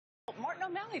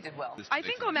Martin O'Malley did well. I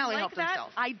think O'Malley helped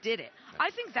himself. I did it. I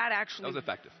think that actually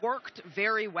worked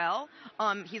very well.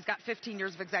 He's got 15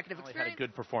 years of executive experience. Had a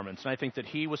good performance, and I think that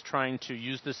he was trying to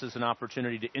use this as an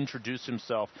opportunity to introduce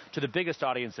himself to the biggest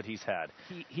audience that he's had.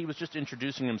 He was just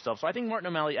introducing himself. So I think Martin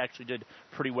O'Malley actually did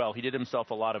pretty well. He did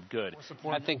himself a lot of good.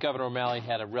 I think Governor O'Malley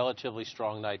had a relatively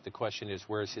strong night. The question is,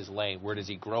 where's his lane? Where does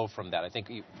he grow from that? I think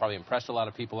he probably impressed a lot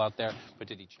of people out there, but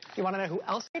did he? You want to know who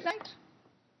else had a night?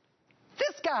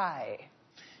 This guy.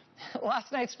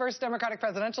 Last night's first Democratic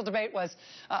presidential debate was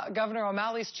Governor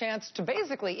O'Malley's chance to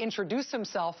basically introduce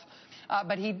himself,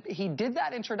 but he did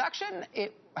that introduction.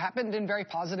 It happened in very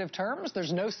positive terms.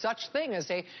 There's no such thing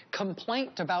as a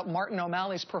complaint about Martin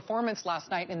O'Malley's performance last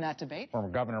night in that debate. Former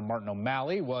Governor Martin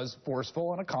O'Malley was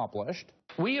forceful and accomplished.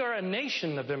 We are a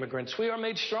nation of immigrants. We are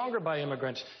made stronger by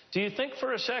immigrants. Do you think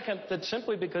for a second that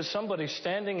simply because somebody's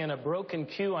standing in a broken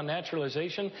queue on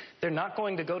naturalization, they're not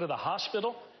going to go to the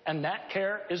hospital? And that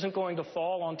care isn't going to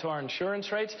fall onto our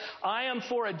insurance rates? I am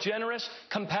for a generous,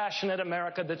 compassionate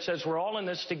America that says we're all in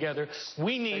this together.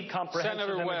 We need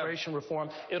comprehensive immigration reform.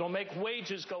 It'll make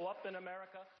wages go up in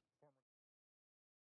America.